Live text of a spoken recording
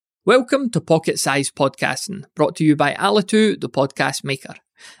Welcome to Pocket Size Podcasting, brought to you by Alitu, the podcast maker.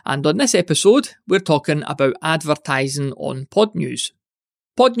 And on this episode, we're talking about advertising on Podnews.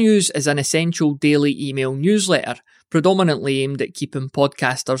 Podnews is an essential daily email newsletter, predominantly aimed at keeping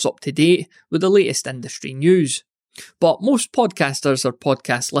podcasters up to date with the latest industry news. But most podcasters are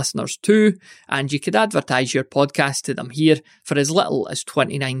podcast listeners too, and you could advertise your podcast to them here for as little as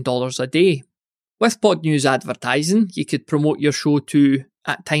 $29 a day. With Podnews advertising, you could promote your show to,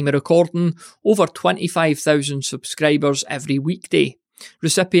 at time of recording, over 25,000 subscribers every weekday.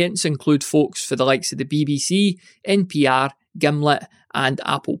 Recipients include folks for the likes of the BBC, NPR, Gimlet, and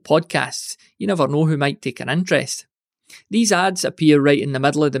Apple Podcasts. You never know who might take an interest. These ads appear right in the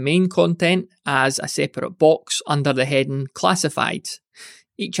middle of the main content as a separate box under the heading Classifieds.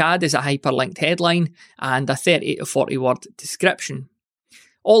 Each ad is a hyperlinked headline and a 30 to 40 word description.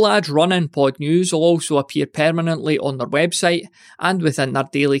 All ads run in Podnews will also appear permanently on their website and within their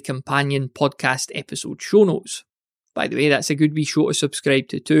daily companion podcast episode show notes. By the way, that's a good wee show to subscribe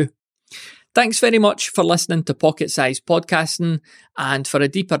to too. Thanks very much for listening to Pocket Size Podcasting, and for a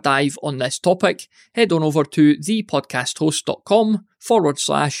deeper dive on this topic, head on over to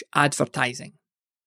thepodcasthost.com/advertising.